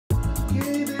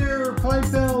Okay there,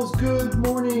 Pipe Pals, good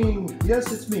morning.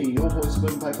 Yes, it's me, your host,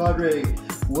 Pipe Padre.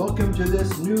 Welcome to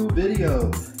this new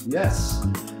video. Yes,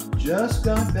 just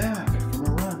got back from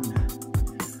a run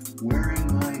wearing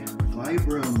my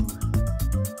Vibram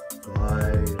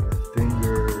 5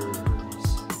 fingers.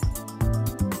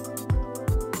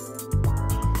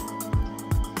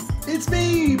 It's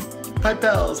me, Pipe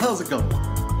Pals, how's it going?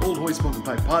 Old Hoy Smoking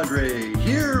Pipe Padre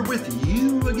here with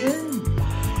you again.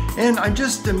 And I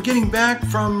just am getting back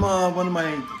from one of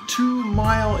my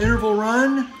 2-mile interval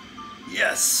run.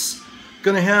 Yes,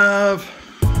 gonna have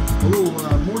a little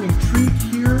morning treat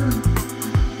here.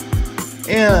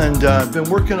 And I've been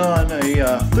working on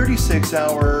a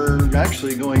 36-hour,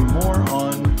 actually going more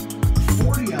on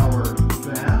 40-hour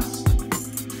fast.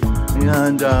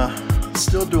 And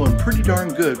still doing pretty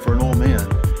darn good for an old man.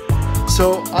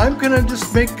 So I'm gonna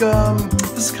just make,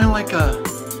 this is kind of like a,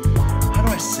 how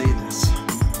do I say this?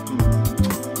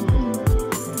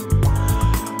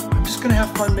 I'm just gonna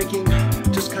have fun making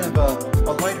just kind of a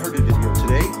lighthearted video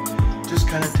today. Just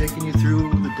kind of taking you through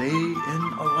the day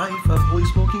in a life of Holy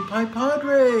Smoking Pipe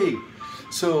Padre.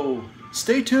 So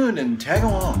stay tuned and tag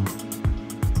along.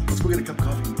 Let's go get a cup of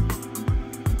coffee.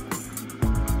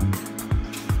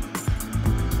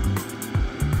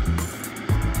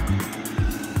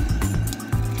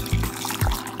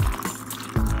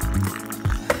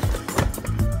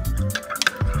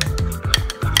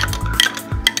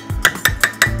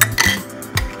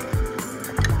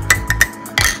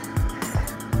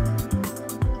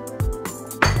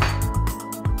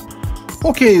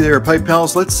 Okay there, Pipe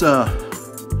Pals, let's go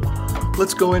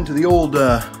into the old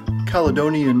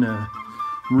Caledonian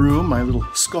room, my little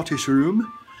Scottish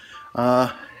room,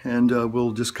 and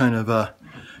we'll just kind of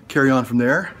carry on from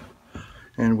there,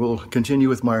 and we'll continue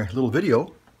with my little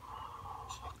video.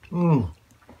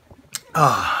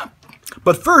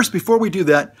 But first, before we do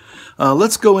that,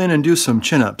 let's go in and do some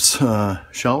chin-ups,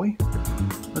 shall we?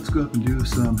 Let's go up and do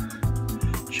some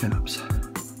chin-ups.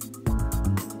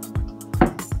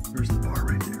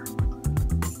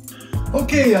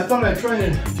 Okay, I thought I'd try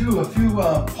and do a few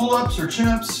pull-ups or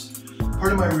chin-ups,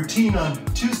 part of my routine on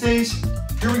Tuesdays.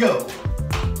 Here we go.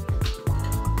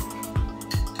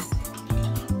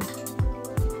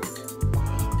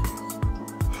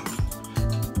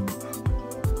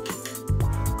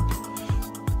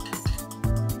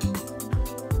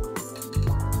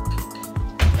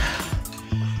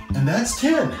 And that's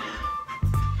 10.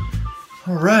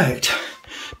 All right,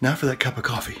 now for that cup of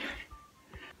coffee.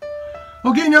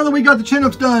 Okay, now that we got the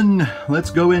chin-ups done, let's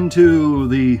go into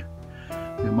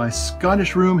my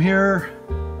Scottish room here.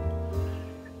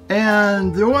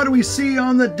 And what do we see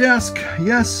on the desk?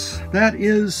 Yes, that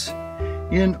is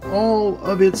in all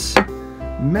of its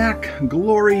Mac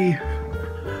glory,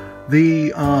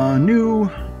 the new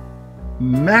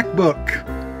MacBook.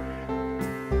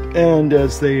 And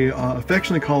as they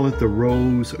affectionately call it, the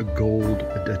Rose Gold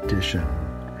Edition.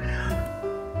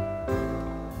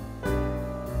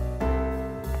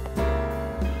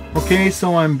 Okay,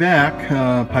 so I'm back,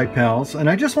 Pipe Pals, and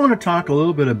I just want to talk a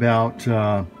little bit about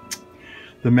the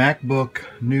MacBook,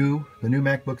 the new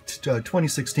MacBook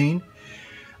 2016.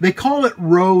 They call it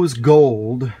Rose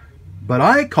Gold, but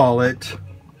I call it,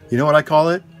 you know what I call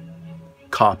it?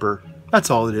 Copper. That's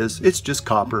all it is. It's just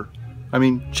copper. I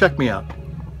mean, check me out.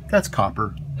 That's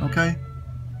copper, okay?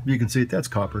 You can see it, that's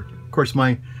copper. Of course,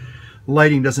 my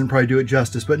lighting doesn't probably do it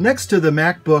justice, but next to the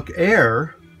MacBook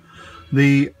Air,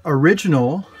 the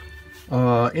original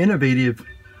innovative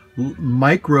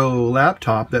micro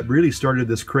laptop that really started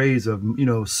this craze of, you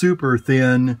know, super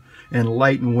thin and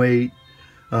light and weight.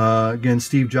 Again,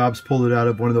 Steve Jobs pulled it out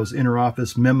of one of those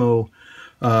inter-office memo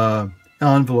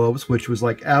envelopes, which was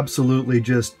like absolutely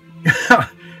just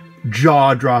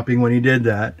jaw-dropping when he did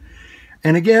that.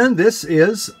 And again, this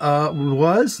was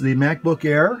the MacBook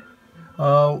Air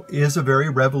is a very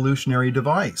revolutionary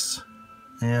device.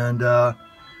 And I'm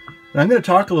going to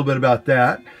talk a little bit about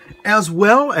that, as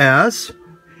well as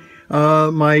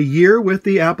my year with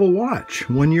the Apple Watch,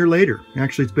 1 year later.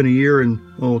 Actually, it's been a year and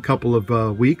a couple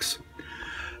of weeks.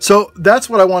 So that's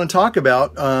what I want to talk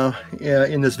about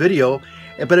in this video,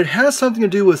 but it has something to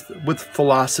do with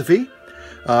philosophy.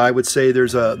 I would say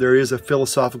there is a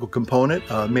philosophical component,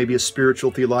 maybe a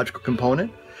spiritual theological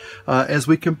component, as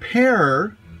we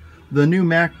compare the new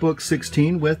MacBook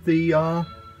 16 with the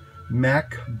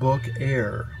MacBook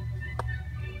Air.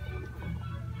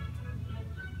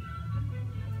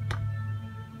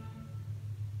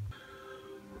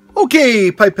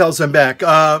 Okay, Pipe Pals, I'm back.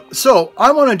 So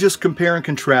I want to just compare and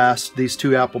contrast these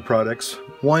two Apple products.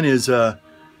 One is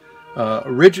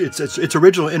its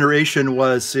original iteration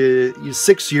was 7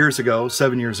 years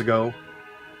ago,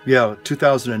 Yeah,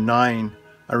 2009,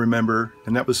 I remember,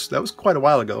 and that was quite a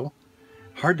while ago.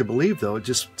 Hard to believe, though. It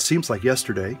just seems like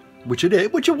yesterday, which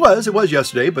it was. It was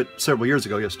yesterday, but several years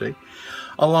ago yesterday.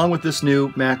 Along with this new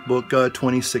MacBook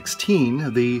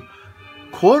 2016, the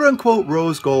quote-unquote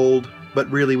rose gold, but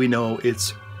really we know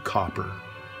it's copper.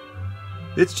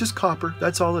 It's just copper.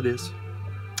 That's all it is.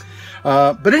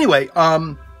 But anyway,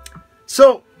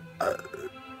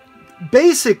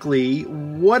 basically,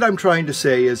 what I'm trying to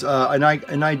say is, and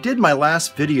I did my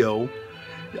last video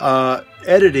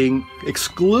editing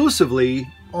exclusively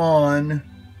on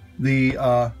the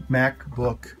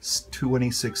MacBook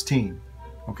 2016.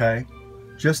 Okay,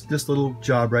 just this little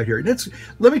job right here. And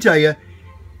let me tell you,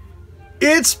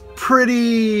 it's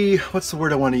pretty. What's the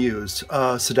word I want to use?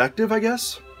 Seductive, I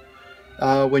guess.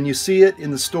 When you see it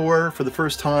in the store for the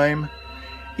first time.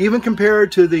 Even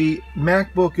compared to the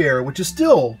MacBook Air, which is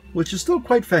still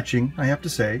quite fetching, I have to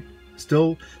say,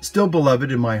 still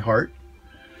beloved in my heart.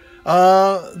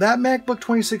 That MacBook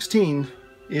 2016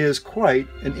 is quite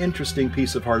an interesting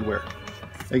piece of hardware.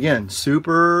 Again,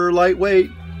 super lightweight.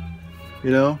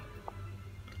 You know,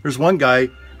 there's one guy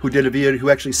who did a video who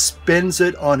actually spins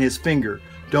it on his finger.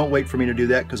 Don't wait for me to do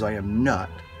that because I am not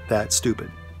that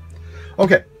stupid.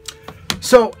 Okay,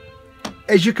 so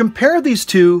as you compare these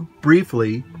two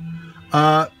briefly,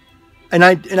 and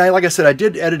I like I said, I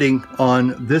did editing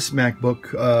on this MacBook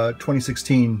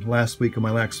 2016 last week in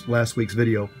my last week's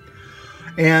video,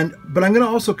 but I'm going to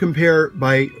also compare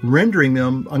by rendering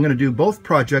them. I'm going to do both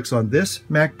projects on this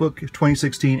MacBook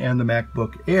 2016 and the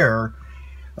MacBook Air,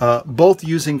 both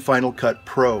using Final Cut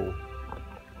Pro,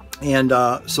 and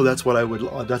so that's what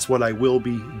I will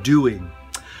be doing.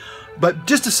 But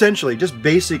just essentially, just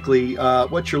basically,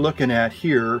 what you're looking at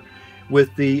here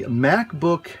with the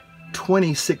MacBook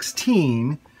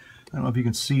 2016, I don't know if you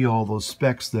can see all those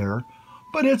specs there,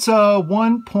 but it's a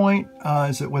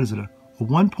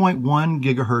 1.1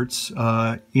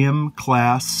 gigahertz M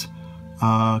class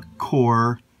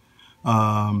core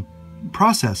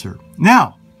processor.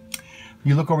 Now,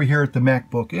 you look over here at the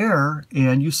MacBook Air,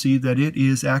 and you see that it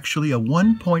is actually a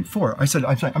 1.4. I'm sorry.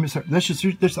 I'm sorry.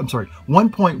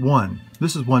 1.1.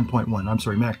 This is 1.1. I'm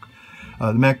sorry. The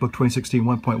MacBook 2016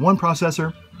 1.1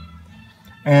 processor,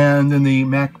 and then the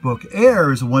MacBook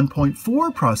Air is a 1.4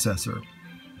 processor.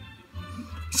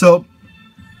 So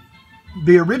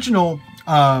the original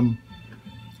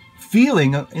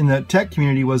feeling in the tech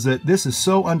community was that this is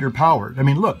so underpowered. I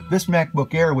mean, look, this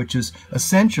MacBook Air, which is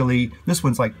essentially, this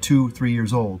one's like 2-3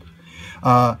 years old,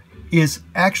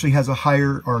 actually has a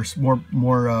higher or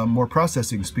more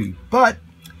processing speed. But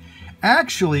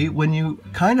actually, when you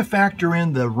kind of factor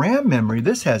in the RAM memory,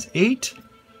 this has 8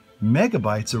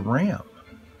 megabytes of RAM.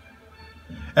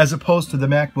 As opposed to the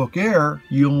MacBook Air,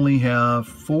 you only have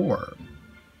 4.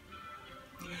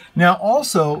 Now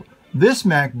also, this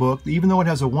MacBook, even though it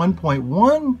has a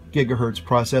 1.1 gigahertz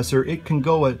processor, it can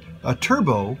go a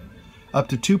turbo up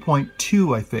to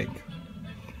 2.2, I think,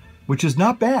 which is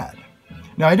not bad.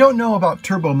 Now, I don't know about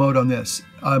turbo mode on this.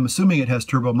 I'm assuming it has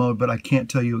turbo mode, but I can't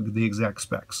tell you the exact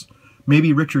specs.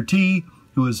 Maybe Richard T.,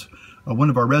 who is one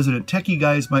of our resident techie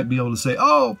guys, might be able to say,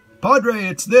 "Oh, Padre,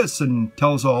 it's this," and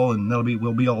tell us all, and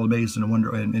we'll be all amazed and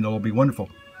wonder, and it'll be wonderful.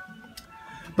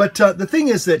 But the thing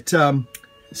is that.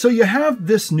 So you have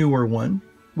this newer one,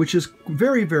 which is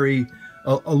very, very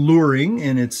alluring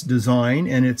in its design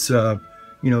and its,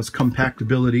 its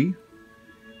compactability,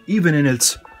 even in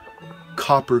its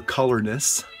copper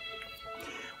colorness.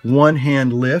 One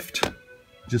hand lift,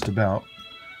 just about.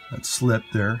 That slip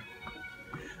there.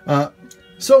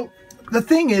 So the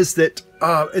thing is that,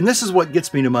 and this is what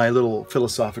gets me to my little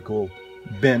philosophical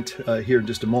bent here in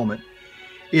just a moment,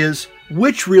 is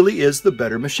which really is the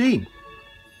better machine?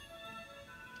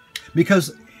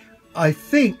 Because I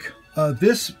think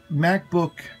this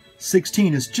MacBook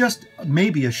 16 is just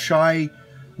maybe a shy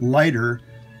lighter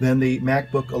than the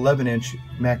MacBook 11-inch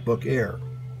MacBook Air.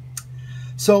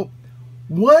 So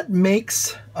what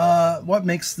makes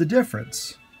the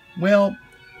difference? Well,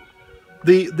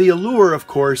 the allure, of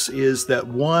course, is that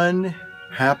one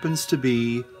happens to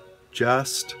be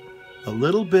just a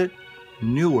little bit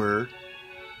newer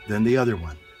than the other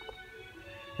one.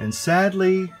 And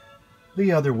sadly,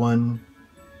 the other one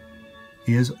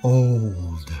is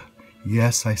old.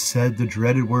 Yes, I said the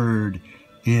dreaded word.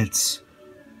 It's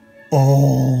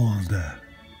old.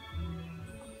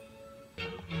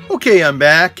 Okay, I'm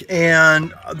back,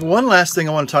 and the one last thing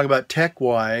I want to talk about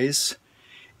tech-wise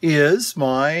is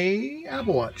my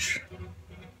Apple Watch.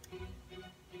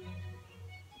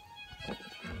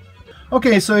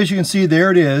 Okay, so as you can see, there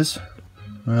it is.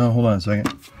 Well, hold on a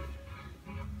second.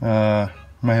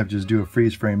 Might have to just do a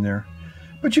freeze frame there.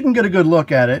 but you can get a good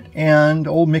look at it. And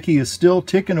old Mickey is still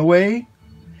ticking away.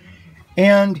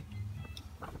 And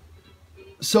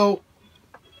so,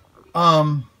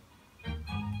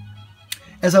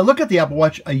 as I look at the Apple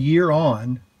Watch a year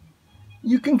on,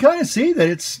 you can kind of see that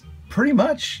it's pretty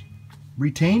much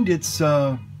retained its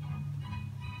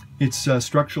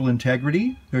structural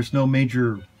integrity. There's no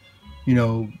major,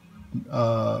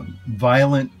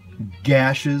 violent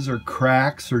gashes or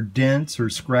cracks or dents or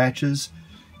scratches,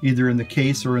 either in the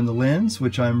case or in the lens,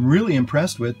 which I'm really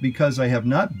impressed with because I have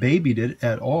not babied it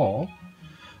at all.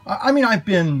 I mean, I've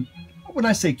been, when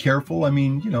I say careful, I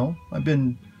mean, I've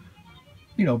been,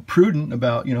 prudent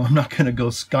about, I'm not going to go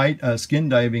skin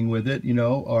diving with it,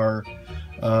 or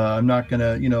I'm not going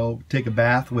to, take a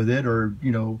bath with it or,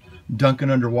 dunk it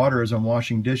underwater as I'm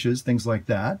washing dishes, things like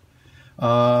that.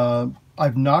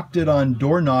 I've knocked it on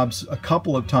doorknobs a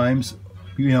couple of times,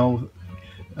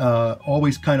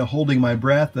 always kind of holding my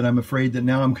breath, that I'm afraid that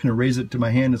now I'm going to raise it to my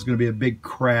hand, it's going to be a big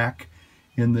crack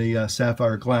in the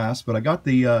sapphire glass. But I got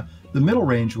the middle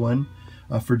range one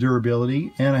for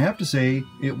durability, and I have to say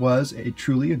it was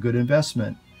truly a good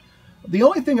investment. The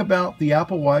only thing about the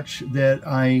Apple Watch that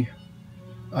I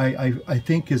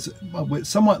think is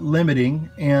somewhat limiting,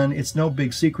 and it's no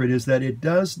big secret, is that it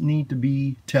does need to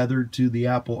be tethered to the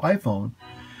Apple iPhone.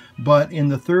 But in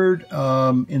the third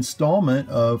installment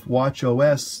of Watch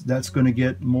OS, that's going to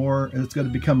get more. It's going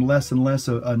to become less and less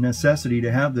a necessity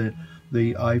to have the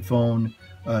iPhone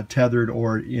tethered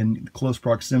or in close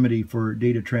proximity for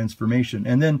data transformation.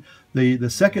 And then the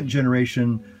second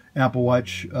generation Apple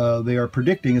Watch, they are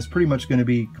predicting, is pretty much going to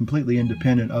be completely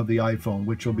independent of the iPhone,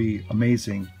 which will be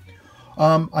amazing.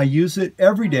 I use it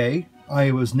every day. I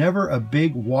was never a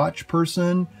big watch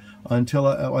person until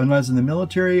when I was in the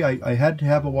military. I had to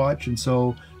have a watch, and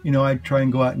so I'd try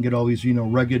and go out and get all these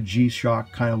rugged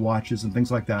G-Shock kind of watches and things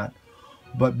like that.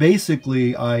 But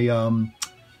basically, I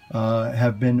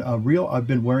have been I've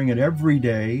been wearing it every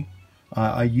day.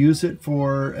 I use it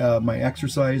for my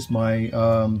exercise, my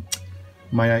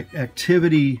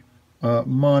activity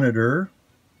monitor,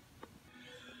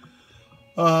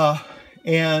 but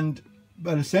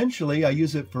essentially I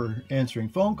use it for answering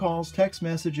phone calls, text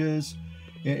messages.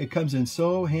 It comes in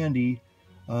so handy,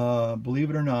 believe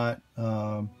it or not,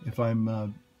 if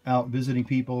I'm out visiting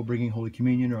people, bringing Holy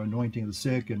Communion or anointing the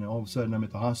sick, and all of a sudden I'm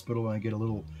at the hospital and I get a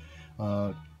little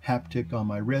haptic on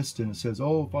my wrist, and it says,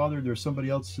 "Oh, Father, there's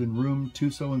somebody else in room 2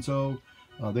 so-and-so.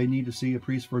 They need to see a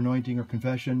priest for anointing or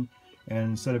confession." And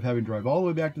instead of having to drive all the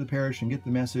way back to the parish and get the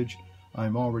message,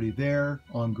 I'm already there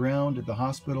on ground at the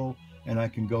hospital, and I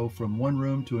can go from one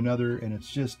room to another, and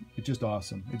it's just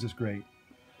awesome. It's just great.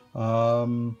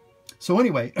 So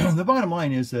anyway, the bottom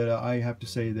line is that I have to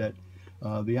say that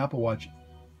the Apple Watch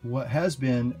has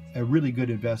been a really good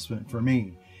investment for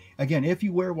me. Again, if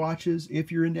you wear watches,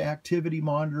 if you're into activity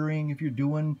monitoring, if you're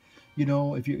doing,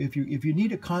 if you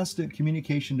need a constant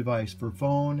communication device for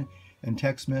phone and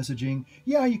text messaging,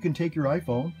 yeah, you can take your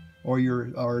iPhone or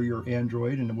your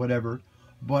Android and whatever.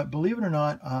 But believe it or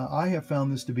not, I have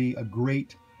found this to be a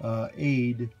great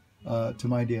aid to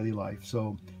my daily life.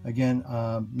 So again,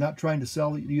 not trying to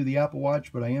sell you the Apple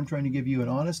Watch, but I am trying to give you an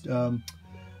honest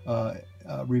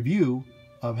review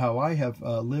of how I have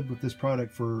lived with this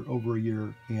product for over a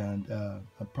year, and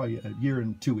probably a year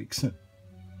and 2 weeks.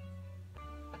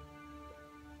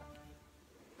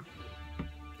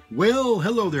 Well,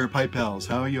 hello there, Pipe Pals.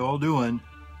 How are you all doing?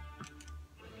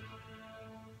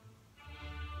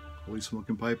 Holy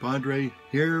Smoking Pipe Andre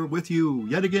here with you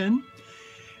yet again.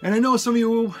 And I know some of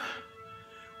you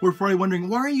were probably wondering,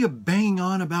 why are you banging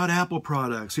on about Apple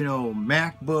products?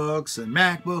 MacBooks and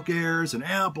MacBook Airs and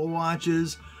Apple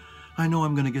Watches. I know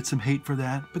I'm going to get some hate for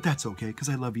that, but that's okay, because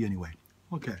I love you anyway.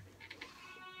 Okay.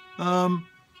 But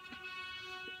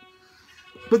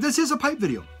this is a pipe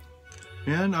video.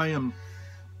 And I am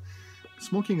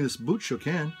smoking this boot shook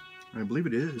can. I believe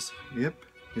it is. Yep,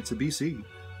 it's a BC.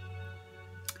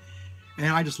 And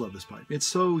I just love this pipe. It's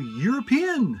so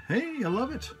European. Hey, I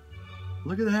love it.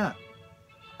 Look at that.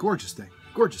 Gorgeous thing.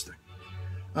 Gorgeous thing.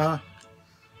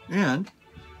 And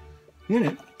in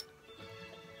it,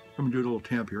 I'm going to do a little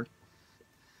tamp here.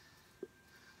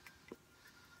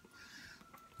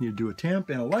 You do a tamp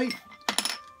and a light.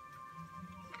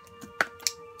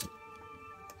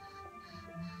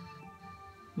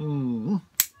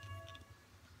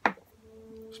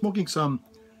 Smoking some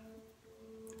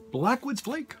Blackwood's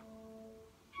Flake.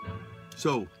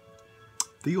 So,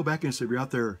 Theo Backins, if you're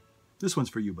out there, this one's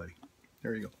for you, buddy.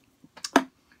 There you go.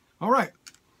 All right.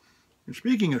 And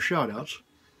speaking of shout-outs,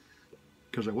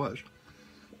 because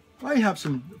I have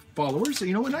some followers,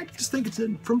 and I just think it's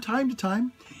from time to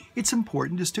time, it's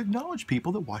important just to acknowledge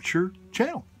people that watch your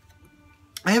channel.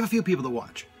 I have a few people that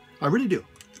watch. I really do.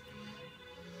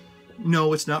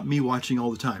 No, it's not me watching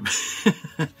all the time.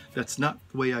 That's not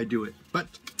the way I do it. But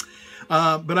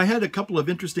I had a couple of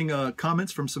interesting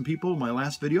comments from some people in my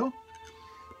last video.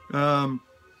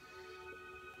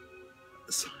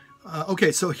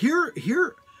 Okay, so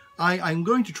here I'm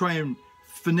going to try and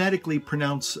phonetically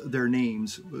pronounce their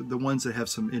names, the ones that have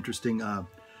some interesting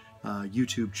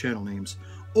YouTube channel names.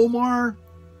 Omar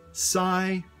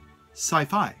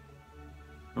Sci-Fi.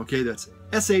 Okay, that's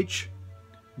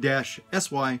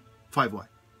SH-SY 5Y.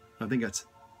 I think that's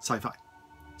Sci-Fi.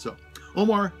 So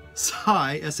Omar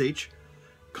Sci, SH,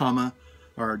 comma,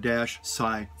 or dash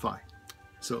Sci-Fi.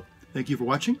 So thank you for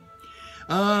watching.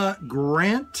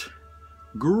 Grant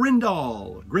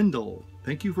Grindle,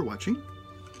 thank you for watching.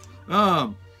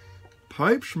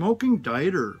 Pipe smoking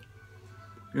dieter,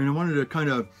 and I wanted to kind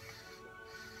of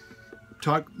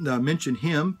mention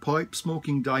him, pipe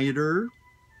smoking dieter,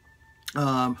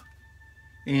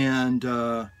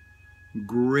 and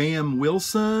Graham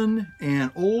Wilson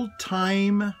and old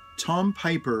time Tom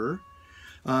Piper,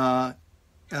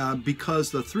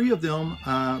 because the three of them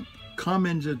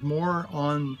commented more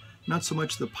on not so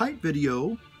much the pipe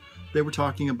video. They were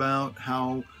talking about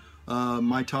how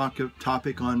my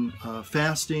topic on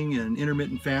fasting and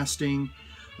intermittent fasting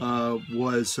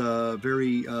was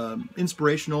very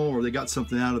inspirational, or they got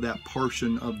something out of that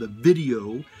portion of the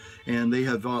video. And they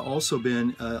have also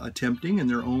been attempting in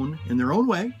their own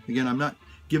way. Again, I'm not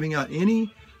giving out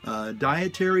any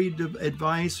dietary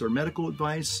advice or medical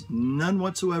advice, none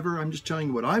whatsoever. I'm just telling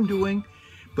you what I'm doing.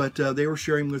 But they were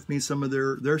sharing with me some of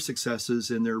their successes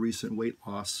in their recent weight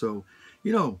loss. So,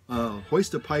 you know,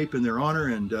 hoist a pipe in their honor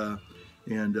and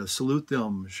salute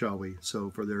them, shall we?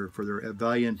 So for their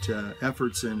valiant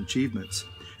efforts and achievements.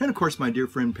 And of course, my dear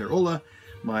friend Perola,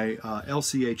 my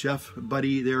LCHF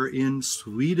buddy there in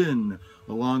Sweden,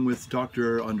 along with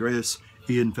Dr. Andreas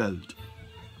Ienfeld.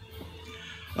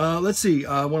 Let's see.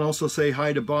 I want to also say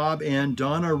hi to Bob and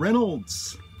Donna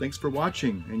Reynolds. Thanks for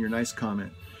watching and your nice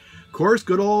comment. Of course,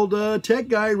 good old tech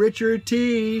guy, Richard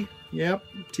T. Yep,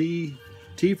 T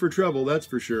for trouble, that's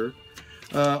for sure.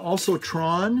 Also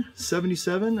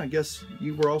Tron77, I guess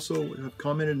you were also have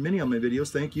commented many on my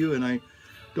videos. Thank you. And I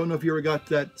don't know if you ever got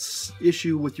that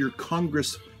issue with your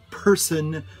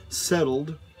congressperson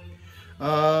settled.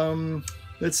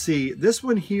 Let's see. This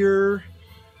one here,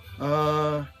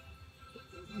 Zyclotroid,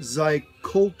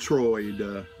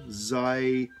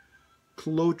 Xiclotrode.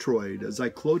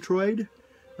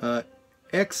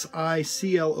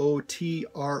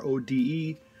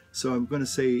 So I'm going to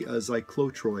say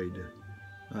Zyclotroid.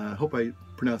 I hope I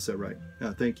pronounced that right.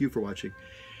 Thank you for watching.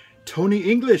 Tony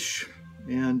English,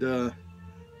 and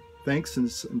thanks,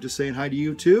 and I'm just saying hi to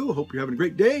you too. Hope you're having a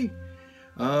great day.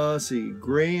 Let's see,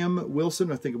 Graham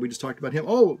Wilson, I think we just talked about him.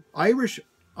 Oh, Irish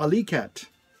Alicat.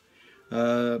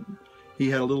 He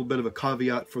had a little bit of a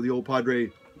caveat for the old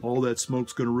Padre. All that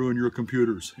smoke's going to ruin your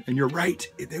computers. And you're right,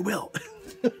 they will.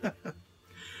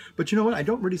 But you know what? I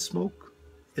don't really smoke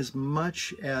as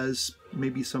much as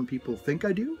maybe some people think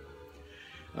I do.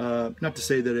 Not to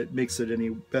say that it makes it any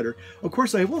better. Of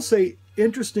course, I will say,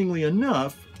 interestingly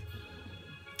enough,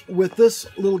 with this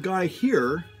little guy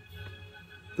here,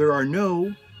 there are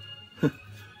no...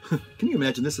 Can you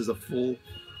imagine this is a full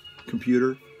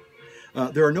computer?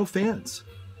 There are no fans.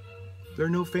 There are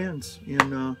no fans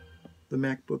in the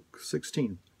MacBook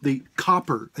 16. The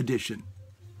copper edition.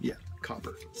 Yeah,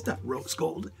 copper. It's not rose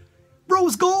gold.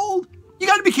 Rose gold? You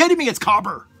gotta be kidding me, it's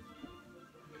copper.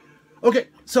 Okay,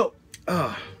 so,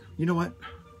 you know what?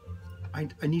 I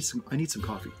need some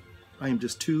coffee. I am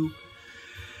just I'm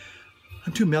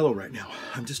too mellow right now.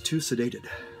 I'm just too sedated.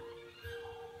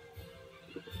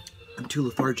 I'm too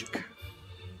lethargic.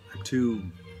 I'm too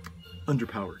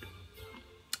underpowered.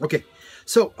 Okay,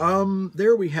 so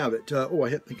there we have it. Oh,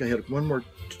 I think I had a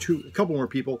couple more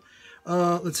people.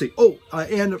 Let's see. Oh,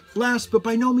 and last but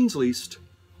by no means least,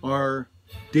 our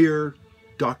dear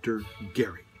Dr.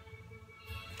 Gary.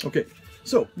 Okay,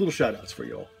 so little shout outs for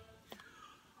you all.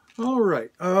 All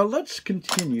right, let's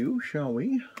continue, shall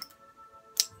we,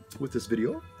 with this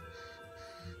video.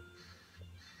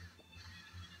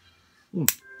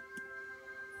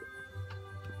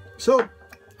 So,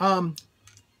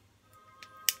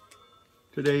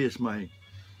 today is my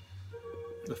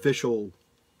official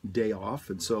day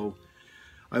off, and so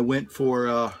I went for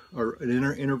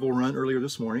an interval run earlier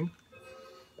this morning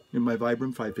in my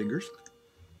Vibram 5 Fingers.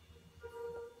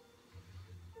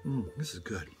 This is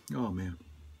good. Oh, man.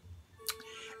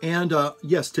 And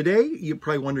yes, today you're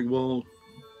probably wondering, well,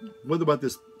 what about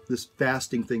this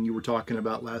fasting thing you were talking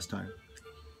about last time?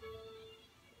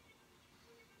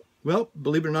 Well,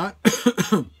 believe it or not,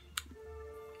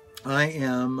 I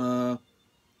am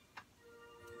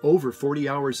over 40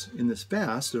 hours in this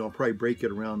fast, and I'll probably break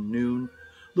it around noon,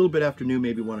 a little bit after noon,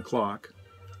 maybe 1 o'clock.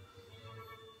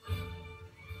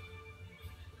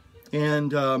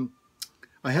 And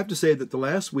I have to say that the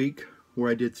last week, where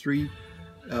I did 3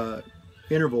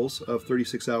 intervals of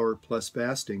 36-hour plus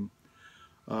fasting,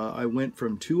 I went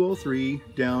from 203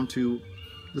 down to,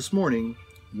 this morning,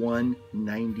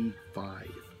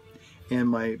 195. And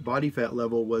my body fat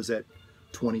level was at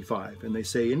 25. And they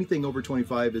say anything over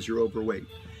 25 is you're overweight.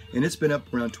 And it's been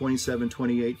up around 27,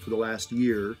 28 for the last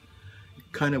year.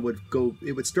 Kind of would go,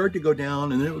 it would start to go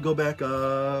down, and then it would go back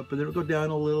up, and then it would go down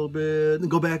a little bit, and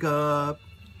go back up.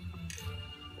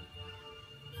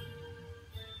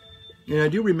 And I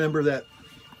do remember that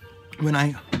when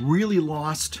I really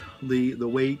lost the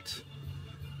weight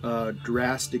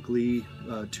drastically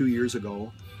 2 years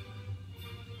ago,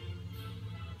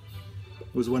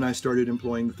 was when I started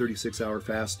employing the 36-hour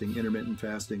fasting, intermittent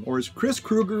fasting, or as Chris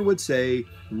Kruger would say,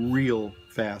 real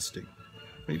fasting.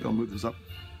 Maybe I'll move this up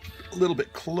a little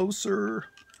bit closer.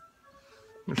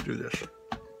 Let's do this.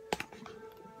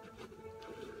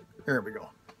 There we go.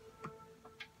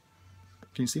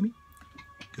 Can you see me?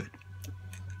 Good.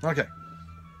 Okay.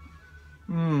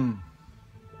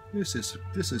 This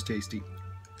is tasty.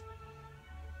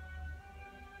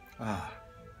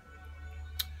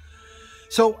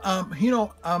 So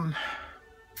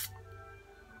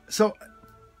so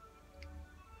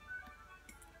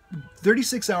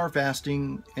 36-hour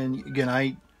fasting, and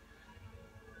again,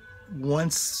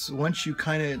 once you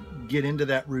kind of get into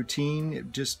that routine,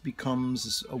 it just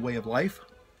becomes a way of life.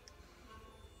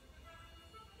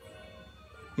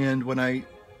 And when I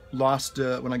lost,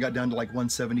 when I got down to like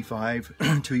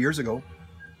 175 2 years ago,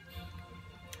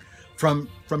 from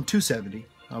 270,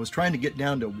 I was trying to get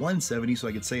down to 170 so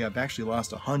I could say I've actually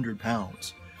lost 100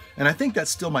 pounds. And I think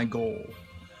that's still my goal.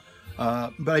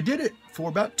 But I did it for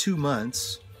about 2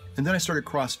 months, and then I started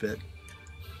CrossFit.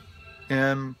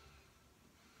 And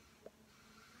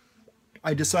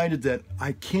I decided that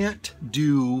I can't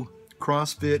do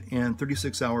CrossFit and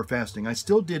 36-hour fasting. I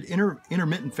still did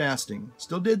intermittent fasting,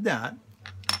 still did that.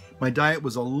 My diet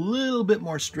was a little bit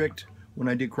more strict when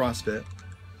I did CrossFit.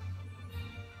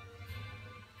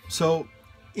 So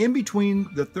in between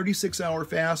the 36-hour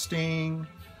fasting,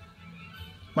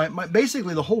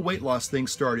 basically the whole weight loss thing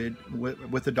started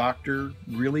with the doctor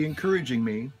really encouraging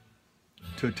me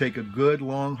to take a good,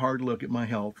 long, hard look at my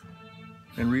health,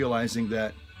 and realizing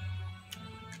that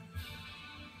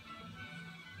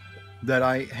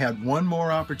I had one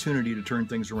more opportunity to turn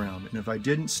things around. And if I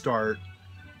didn't start,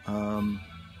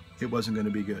 it wasn't going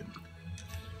to be good.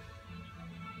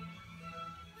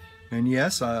 And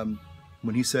yes,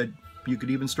 when he said you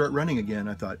could even start running again,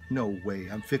 I thought, no way,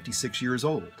 I'm 56 years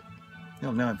old.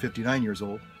 Now I'm 59 years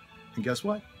old. And guess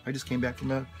what? I just came back from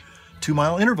a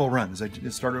 2-mile interval run, as I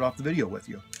just started off the video with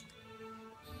you.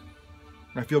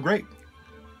 I feel great.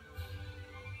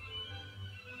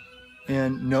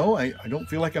 And no, I don't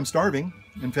feel like I'm starving.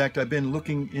 In fact, I've been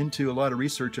looking into a lot of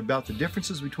research about the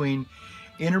differences between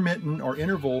intermittent or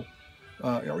interval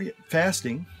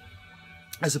fasting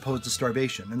as opposed to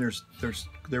starvation. And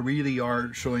there really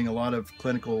are showing a lot of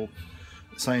clinical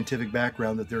scientific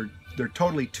background that they're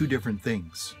totally two different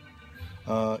things.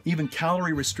 Even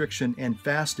calorie restriction and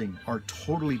fasting are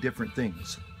totally different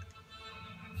things.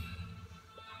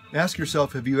 Ask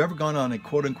yourself, have you ever gone on a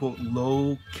quote-unquote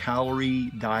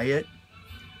low-calorie diet?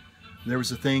 There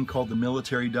was a thing called the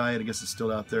military diet. I guess it's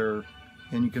still out there.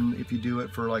 And you can, if you do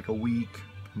it for like a week,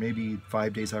 maybe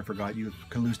 5 days, I forgot, you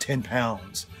can lose 10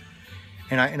 pounds.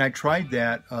 And I tried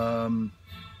that, I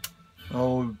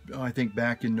think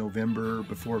back in November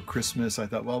before Christmas. I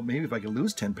thought, well, maybe if I could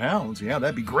lose 10 pounds, yeah,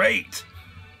 that'd be great.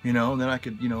 You know, and then I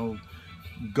could,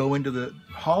 go into the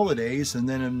holidays, and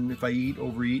then if I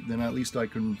overeat, then at least I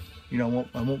can, I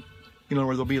won't, where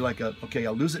there'll be like okay,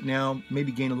 I'll lose it now,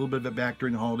 maybe gain a little bit of it back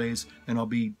during the holidays, and I'll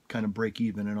be kind of break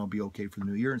even, and I'll be okay for the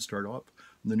new year and start off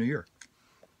the new year.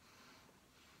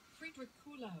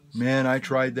 Man, I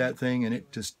tried that thing, and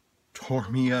it just tore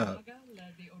me up.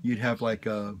 You'd have like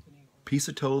a piece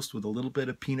of toast with a little bit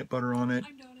of peanut butter on it,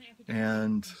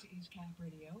 and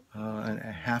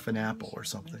half an apple or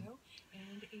something.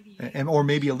 Or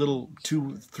maybe a little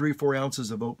 2, 3, 4 ounces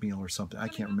of oatmeal or something. I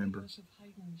can't remember.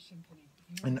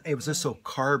 And it was just so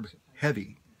carb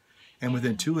heavy. And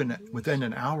within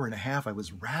an hour and a half, I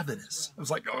was ravenous. I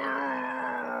was like,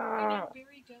 argh!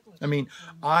 I mean,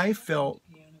 I felt,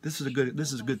 this is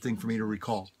a good thing for me to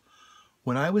recall.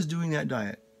 When I was doing that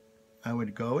diet, I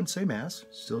would go and say Mass,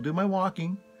 still do my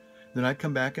walking, Then I'd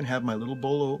come back and have my little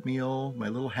bowl of oatmeal, my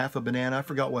little half a banana. I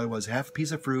forgot what it was. Half a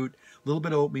piece of fruit, a little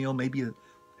bit of oatmeal, maybe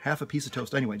half a piece of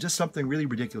toast. Anyway, just something really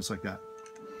ridiculous like that.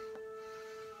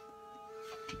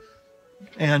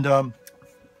 And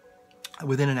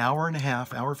within an hour and a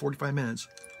half, hour 45 minutes,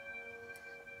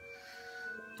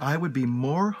 I would be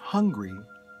more hungry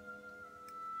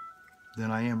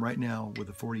than I am right now with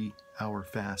a 40-hour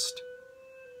fast.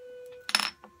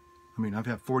 I mean, I've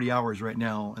had 40 hours right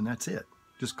now, and that's it.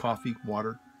 Just coffee,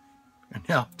 water, and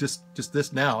now just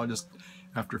this now. Just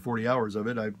after 40 hours of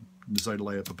it, I decided to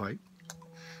light up a pipe.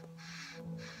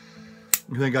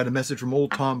 And then I got a message from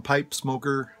old Tom Pipe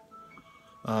Smoker.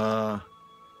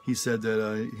 He said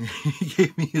that he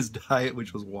gave me his diet,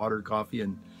 which was water, coffee,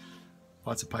 and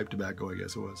lots of pipe tobacco, I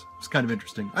guess it was. It's kind of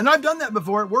interesting. And I've done that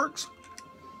before. It works.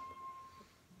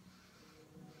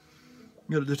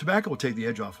 You know, the tobacco will take the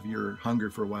edge off of your hunger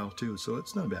for a while, too, so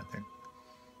it's not a bad thing.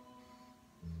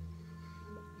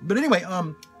 But anyway,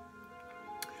 I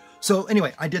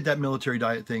did that military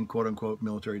diet thing, quote unquote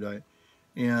military diet,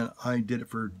 and I did it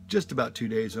for just about 2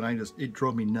 days, and it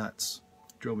drove me nuts.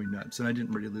 It drove me nuts, and I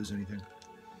didn't really lose anything.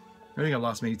 I think I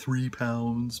lost maybe 3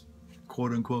 pounds,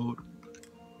 quote unquote.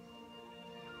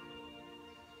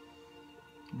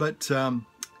 But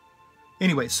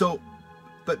anyway, so,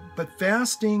 but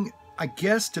fasting, I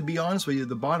guess, to be honest with you,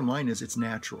 the bottom line is it's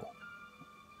natural.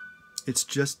 It's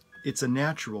a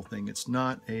natural thing. It's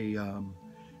not a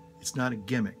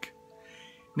gimmick.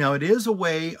 Now, it is a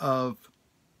way of,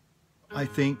 I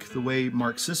think, the way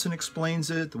Mark Sisson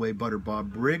explains it, the way Butter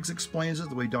Bob Briggs explains it,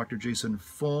 the way Dr. Jason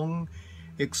Fung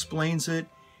explains it.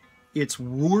 It's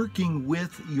working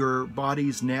with your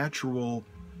body's natural,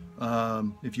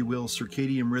 if you will,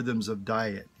 circadian rhythms of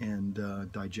diet and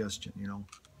digestion, you know.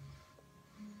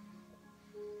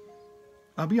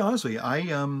 I'll be honest with you,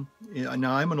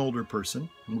 now I'm an older person,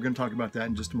 and we're going to talk about that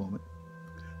in just a moment.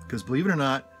 Because believe it or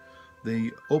not,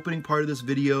 the opening part of this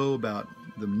video about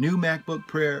the new MacBook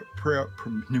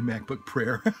new MacBook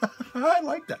Prayer. I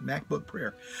like that, MacBook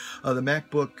Prayer. The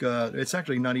MacBook, it's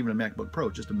actually not even a MacBook Pro,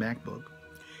 just a MacBook.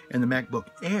 And the MacBook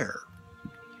Air.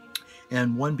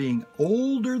 And one being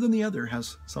older than the other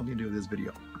has something to do with this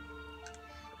video.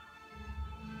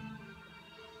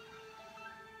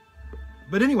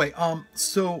 But anyway,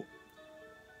 so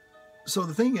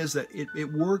the thing is that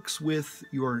it works with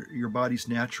your body's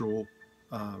natural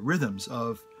rhythms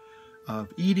of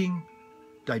eating,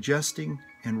 digesting,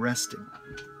 and resting.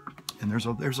 And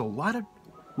there's a lot of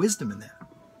wisdom in that.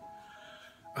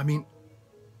 I mean,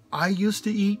 I used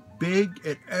to eat big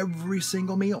at every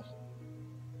single meal.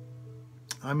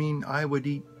 I mean, I would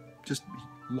eat just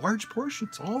large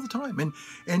portions all the time.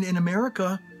 And in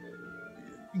America,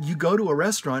 you go to a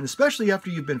restaurant, especially after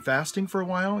you've been fasting for a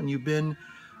while and you've been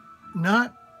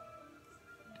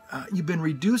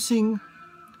reducing.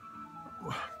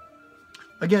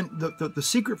 Again, the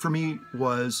secret for me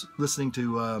was listening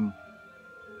to,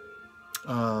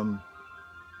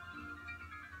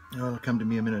 it'll come to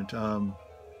me in a minute.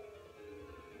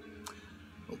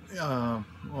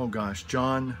 Oh gosh,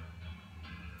 John,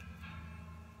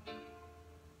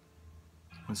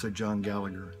 I say John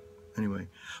Gallagher. Anyway,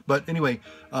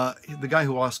 the guy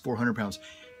who lost 400 pounds.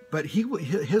 But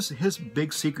his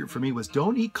big secret for me was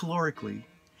don't eat calorically,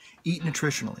 eat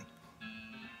nutritionally.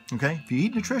 Okay? If you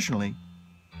eat nutritionally,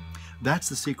 that's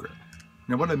the secret.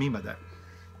 Now, what do I mean by that?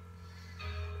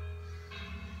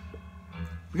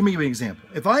 Let me give you an example.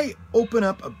 If I open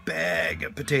up a bag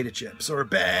of potato chips or a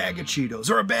bag of Cheetos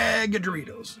or a bag of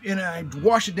Doritos and I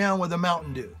wash it down with a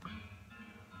Mountain Dew,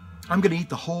 I'm going to eat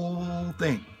the whole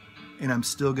thing and I'm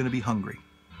still going to be hungry.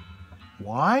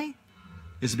 Why?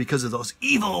 Is it because of those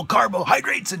evil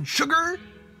carbohydrates and sugar?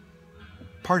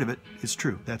 Part of it is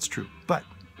true. That's true. But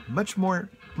much more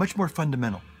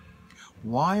fundamental.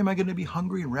 Why am I going to be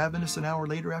hungry and ravenous an hour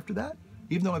later after that?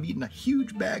 Even though I've eaten a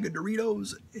huge bag of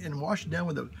Doritos and washed it down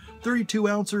with a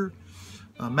 32-ouncer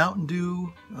Mountain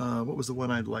Dew. What was the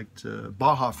one I liked?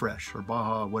 Baja Fresh or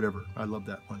Baja whatever. I love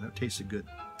that one. That tasted good.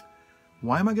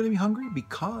 Why am I going to be hungry?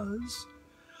 Because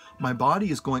my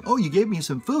body is going, oh, you gave me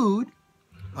some food,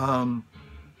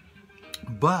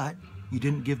 but you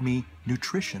didn't give me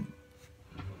nutrition.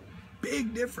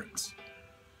 Big difference.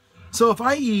 So if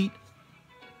I eat,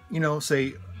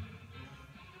 say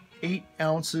 8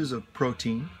 ounces of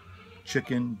protein,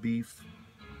 chicken, beef,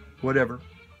 whatever,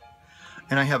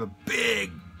 and I have a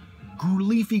big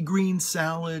leafy green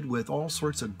salad with all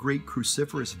sorts of great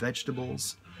cruciferous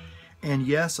vegetables, and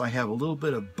yes, I have a little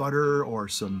bit of butter or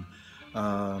some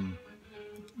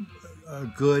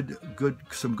good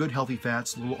healthy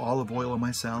fats, a little olive oil in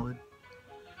my salad.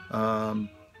 So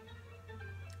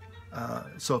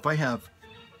if I have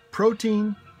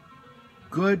protein,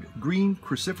 good green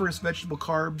cruciferous vegetable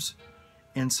carbs,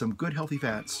 and some good healthy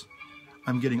fats.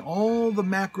 I'm getting all the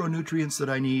macronutrients that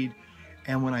I need,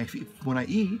 and when I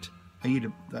eat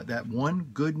that one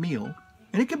good meal,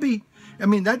 and it could be, I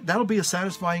mean, that'll be a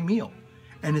satisfying meal,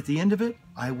 and at the end of it,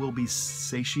 I will be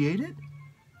satiated,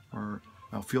 or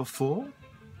I'll feel full,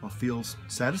 I'll feel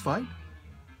satisfied.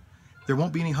 There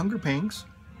won't be any hunger pangs,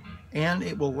 and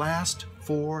it will last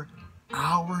for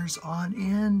hours on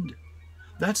end.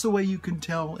 That's the way you can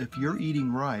tell if you're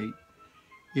eating right.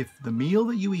 If the meal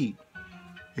that you eat,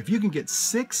 if you can get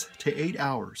 6 to 8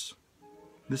 hours,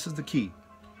 this is the key.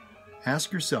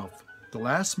 Ask yourself, the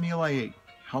last meal I ate,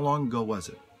 how long ago was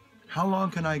it? How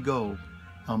long can I go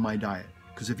on my diet?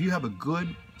 Because if you have a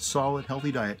good, solid,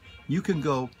 healthy diet, you can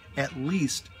go at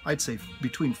least, I'd say,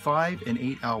 between 5 and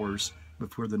 8 hours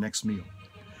before the next meal.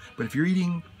 But if you're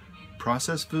eating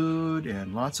processed food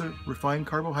and lots of refined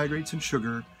carbohydrates and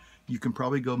sugar, you can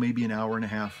probably go maybe an hour and a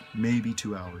half, maybe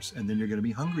 2 hours, and then you're going to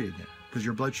be hungry again because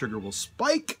your blood sugar will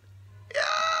spike,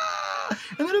 yeah,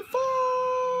 and then it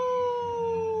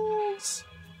falls.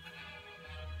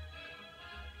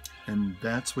 And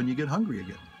that's when you get hungry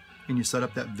again. And you set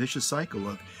up that vicious cycle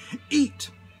of eat,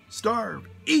 starve,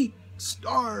 eat,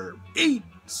 starve, eat,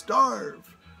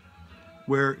 starve.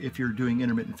 Where if you're doing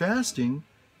intermittent fasting,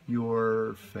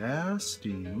 you're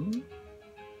fasting,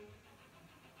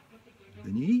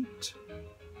 then you eat,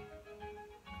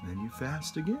 then you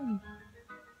fast again.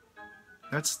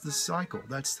 That's the cycle.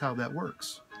 That's how that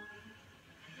works.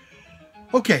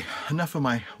 Okay, enough of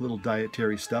my little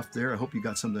dietary stuff there. I hope you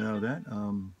got something out of that.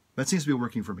 That seems to be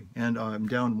working for me. And I'm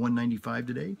down 195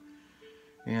 today.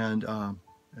 And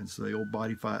as the old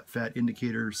body fat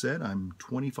indicator said, I'm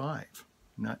 25,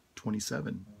 not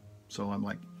 27. So I'm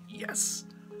like, yes.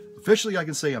 Officially, I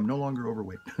can say I'm no longer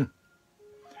overweight.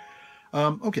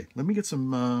 Okay, let me get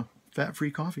some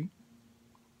fat-free coffee.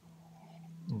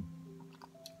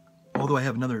 Although I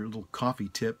have another little coffee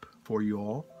tip for you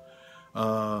all.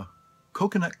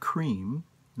 Coconut cream.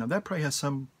 Now that probably has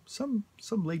some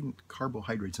latent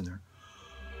carbohydrates in there.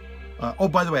 Oh,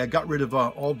 by the way, I got rid of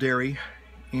all dairy,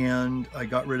 and I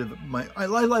got rid of my. I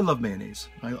love mayonnaise.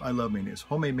 I love mayonnaise.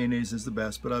 Homemade mayonnaise is the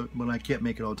best, but when I can't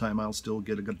make it all the time, I'll still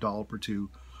get a good dollop or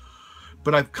two.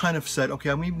 But I've kind of said,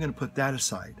 okay, I'm even going to put that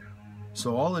aside.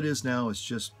 So all it is now is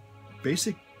just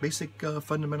basic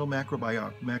fundamental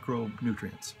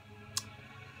macronutrients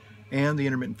and the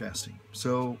intermittent fasting.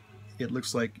 So it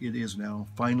looks like it is now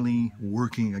finally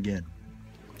working again.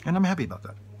 And I'm happy about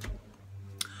that.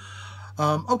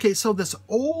 Okay, so this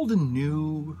old and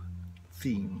new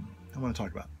theme I want to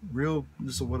talk about.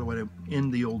 This is what I want to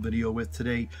end the old video with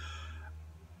today.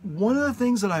 One of the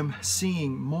things that I'm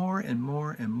seeing more and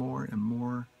more and more and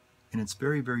more, and it's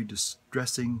very, very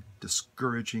distressing,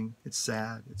 discouraging, it's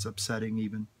sad, it's upsetting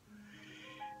even,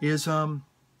 is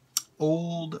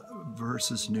old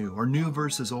versus new, or new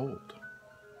versus old.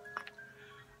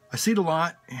 I see it a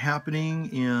lot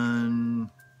happening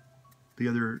in the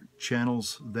other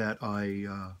channels that I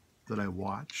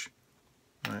watch.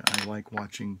 I like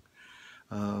watching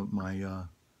the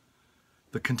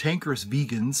cantankerous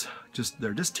vegans.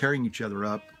 They're just tearing each other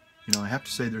up. You know, I have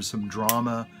to say there's some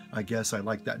drama. I guess I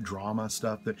like that drama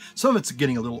stuff. But some of it's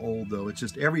getting a little old, though. It's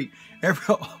just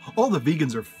all the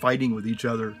vegans are fighting with each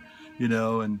other, you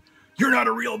know, and you're not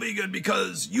a real vegan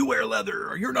because you wear leather,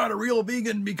 or you're not a real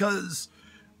vegan because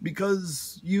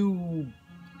you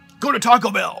go to Taco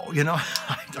Bell, you know.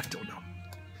 I don't know.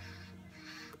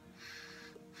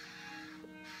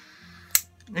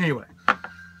 Anyway,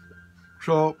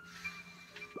 so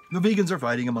the vegans are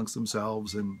fighting amongst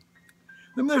themselves, and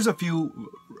then there's a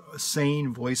few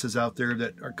sane voices out there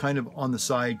that are kind of on the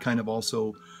side, kind of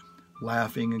also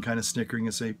laughing and kind of snickering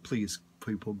and say, please,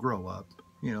 people, grow up.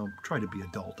 You know, try to be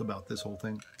adult about this whole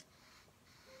thing.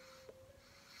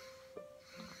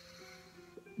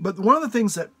 But one of the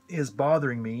things that is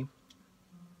bothering me,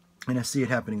 and I see it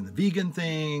happening in the vegan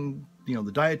thing, you know,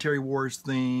 the dietary wars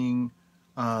thing,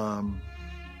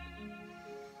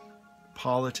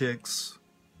 politics,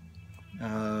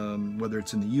 whether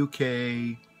it's in the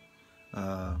UK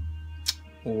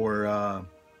or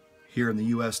here in the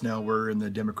US now. We're in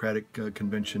the Democratic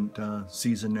convention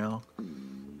season now.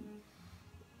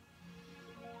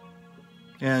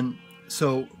 And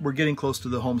so we're getting close to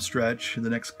the home stretch. The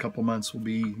next couple months will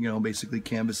be, you know, basically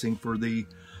canvassing for the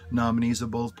nominees of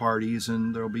both parties,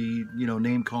 and there'll be, you know,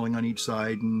 name calling on each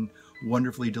side and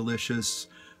wonderfully delicious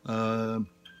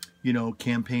you know,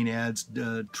 campaign ads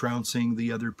trouncing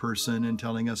the other person and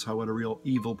telling us what a real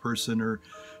evil person, or,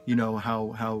 you know,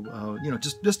 how you know,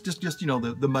 just you know,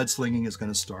 the mudslinging is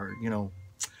going to start. You know,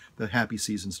 the happy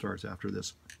season starts after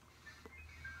this.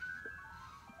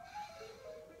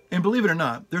 And believe it or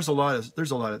not, there's a lot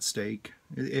at stake.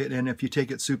 And if you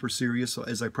take it super serious,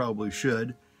 as I probably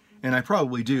should, and I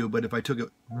probably do, but if I took it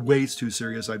way too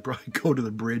serious, I'd probably go to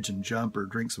the bridge and jump or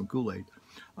drink some Kool-Aid.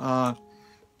 But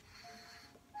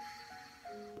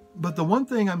the one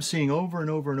thing I'm seeing over and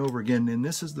over and over again, and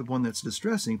this is the one that's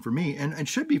distressing for me, and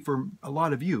should be for a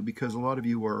lot of you, because a lot of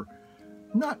you are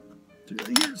not,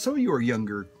 some of you are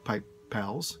younger pipe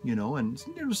pals, you know, and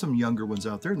there's some younger ones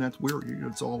out there, and that's where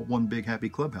it's all one big happy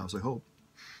clubhouse, I hope.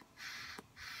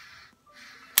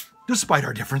 Despite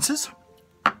our differences.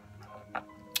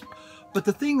 But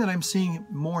the thing that I'm seeing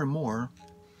more and more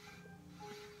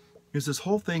is this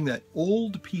whole thing that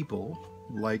old people,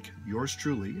 like yours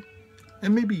truly,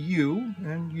 and maybe you,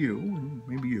 and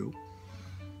maybe you,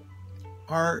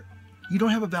 you don't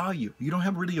have a value. You don't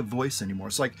have really a voice anymore.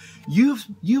 It's like you've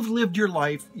lived your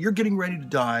life, you're getting ready to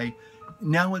die.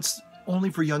 Now it's only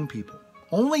for young people.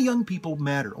 Only young people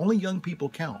matter. Only young people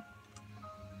count.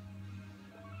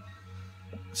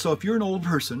 So if you're an old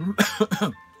person,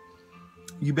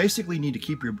 you basically need to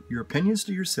keep your opinions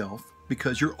to yourself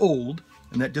because you're old,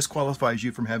 and that disqualifies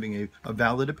you from having a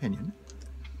valid opinion.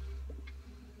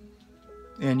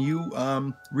 And you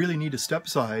really need to step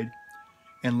aside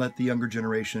and let the younger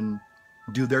generation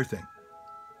do their thing.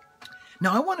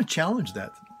 Now, I want to challenge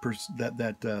that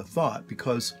thought,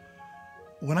 because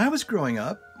when I was growing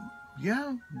up,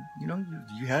 yeah, you know,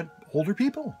 you had older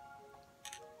people.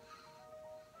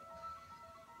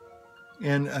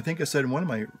 And I think I said in one of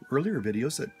my earlier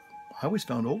videos that I always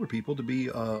found older people to be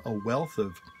a wealth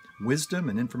of wisdom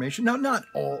and information. Now, not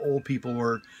all old people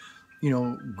are, you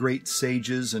know, great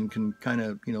sages and can kind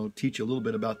of, you know, teach you a little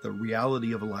bit about the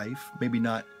reality of life. Maybe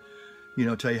not, you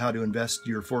know, tell you how to invest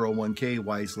your 401k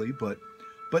wisely, but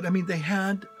I mean, they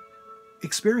had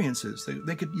experiences.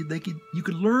 You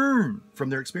could learn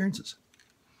from their experiences.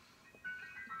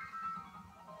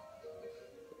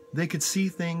 They could see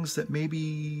things that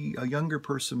maybe a younger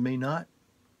person may not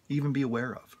even be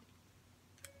aware of.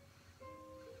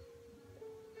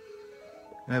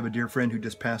 I have a dear friend who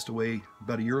just passed away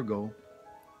about a year ago,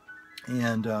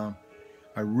 and I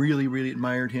really, really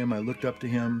admired him. I looked up to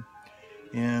him,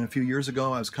 and a few years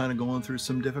ago I was kind of going through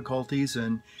some difficulties,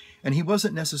 and he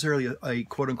wasn't necessarily a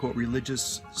quote-unquote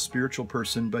religious, spiritual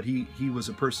person, but he was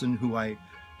a person who I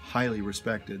highly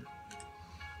respected.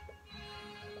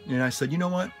 And I said, you know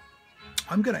what?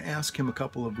 I'm going to ask him a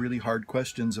couple of really hard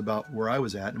questions about where I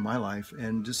was at in my life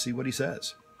and just see what he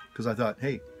says. Because I thought,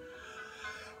 hey,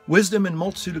 wisdom and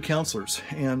multitude of counselors.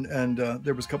 And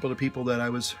there was a couple of people that I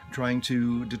was trying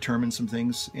to determine some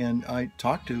things. And I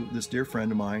talked to this dear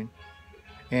friend of mine.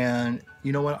 And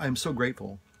you know what? I'm so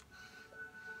grateful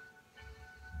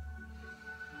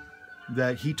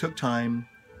that he took time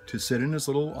to sit in his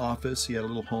little office. He had a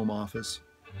little home office.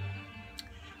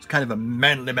 He's kind of a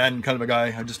manly man kind of a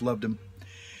guy. I just loved him.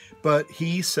 But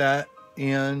he sat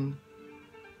and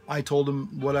I told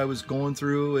him what I was going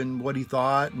through and what he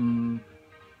thought and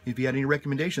if he had any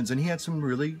recommendations. And he had some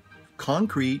really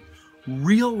concrete,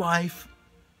 real life,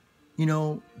 you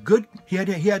know, good. He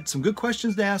had some good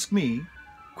questions to ask me,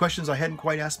 questions I hadn't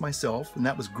quite asked myself, and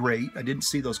that was great. I didn't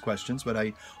see those questions,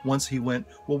 but once he went,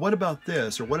 well, what about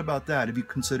this or what about that? Have you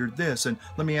considered this? And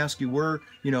let me ask you, what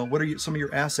are some of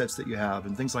your assets that you have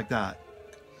and things like that.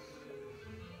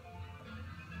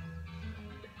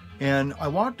 And I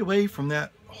walked away from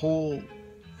that whole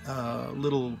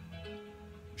little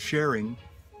sharing,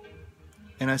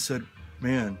 and I said,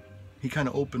 man, he kind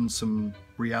of opened some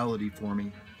reality for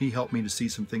me. He helped me to see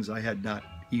some things I had not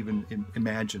even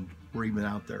imagined were even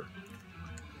out there.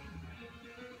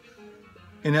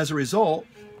 And as a result,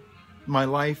 my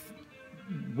life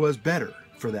was better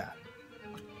for that.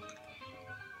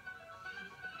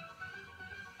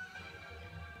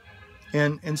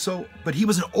 And so, but he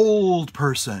was an old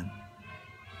person.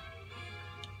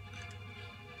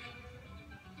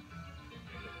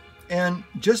 And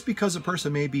just because a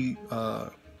person may be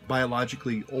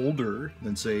biologically older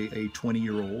than, say, a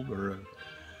 20-year-old or a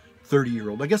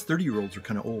 30-year-old, I guess 30-year-olds are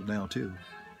kind of old now too.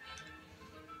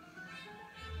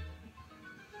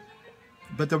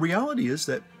 But the reality is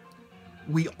that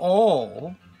we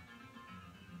all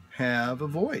have a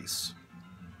voice.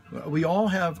 We all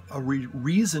have a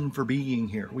reason for being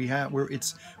here. We have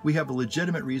a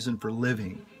legitimate reason for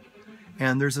living.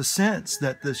 And there's a sense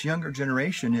that this younger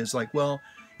generation is like, well,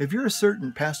 if you're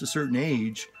past a certain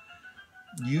age,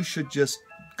 you should just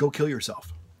go kill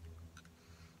yourself.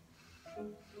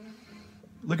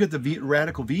 Look at the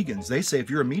radical vegans. They say if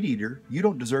you're a meat eater, you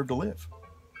don't deserve to live.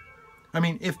 I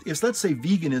mean, if let's say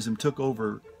veganism took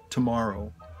over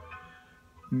tomorrow,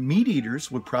 meat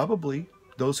eaters would probably,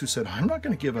 those who said, I'm not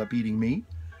going to give up eating meat,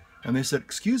 And they said,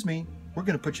 excuse me, we're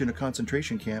going to put you in a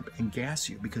concentration camp and gas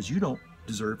you because you don't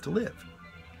deserve to live.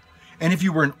 And if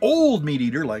you were an old meat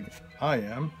eater like I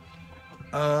am,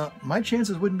 my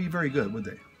chances wouldn't be very good, would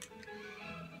they?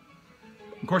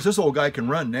 Of course, this old guy can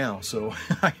run now, so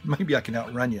maybe I can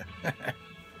outrun you.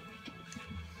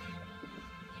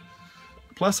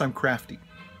 Plus, I'm crafty.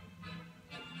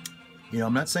 You know,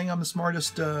 I'm not saying I'm the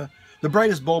smartest, the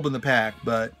brightest bulb in the pack,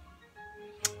 but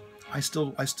I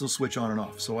still switch on and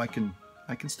off, so I can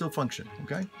still function.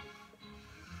 Okay.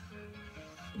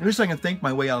 At least I can think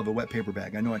my way out of a wet paper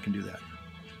bag. I know I can do that.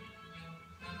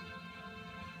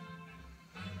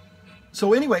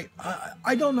 So anyway,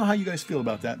 I don't know how you guys feel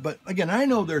about that, but again, I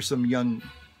know there's some young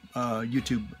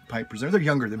YouTube pipers there. They're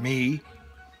younger than me,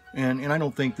 and I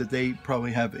don't think that they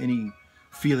probably have any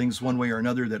feelings one way or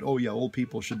another that, oh yeah, old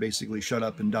people should basically shut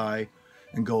up and die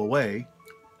and go away.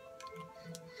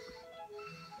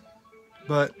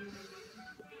 But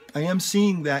I am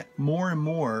seeing that more and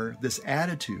more, this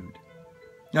attitude.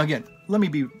 Now again, let me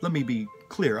be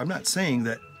clear. I'm not saying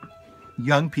that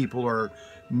young people are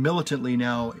militantly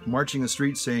now marching the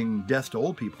streets saying death to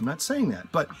old people. I'm not saying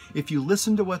that. But if you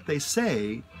listen to what they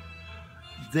say,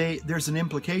 there's an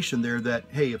implication there that,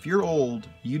 hey, if you're old,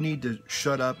 you need to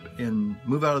shut up and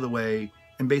move out of the way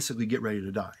and basically get ready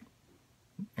to die.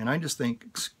 And I just think,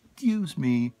 excuse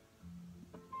me,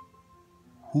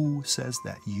 who says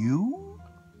that? You?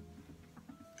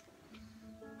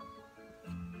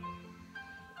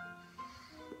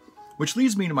 Which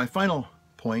leads me to my final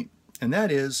point, and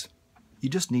that is, you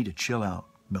just need to chill out,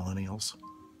 millennials.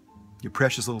 You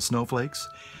precious little snowflakes.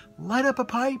 Light up a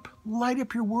pipe. Light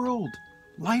up your world.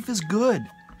 Life is good.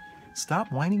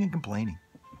 Stop whining and complaining.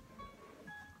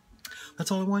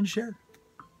 That's all I wanted to share.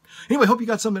 Anyway, hope you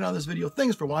got something out of this video.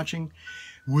 Thanks for watching.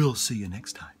 We'll see you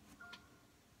next time.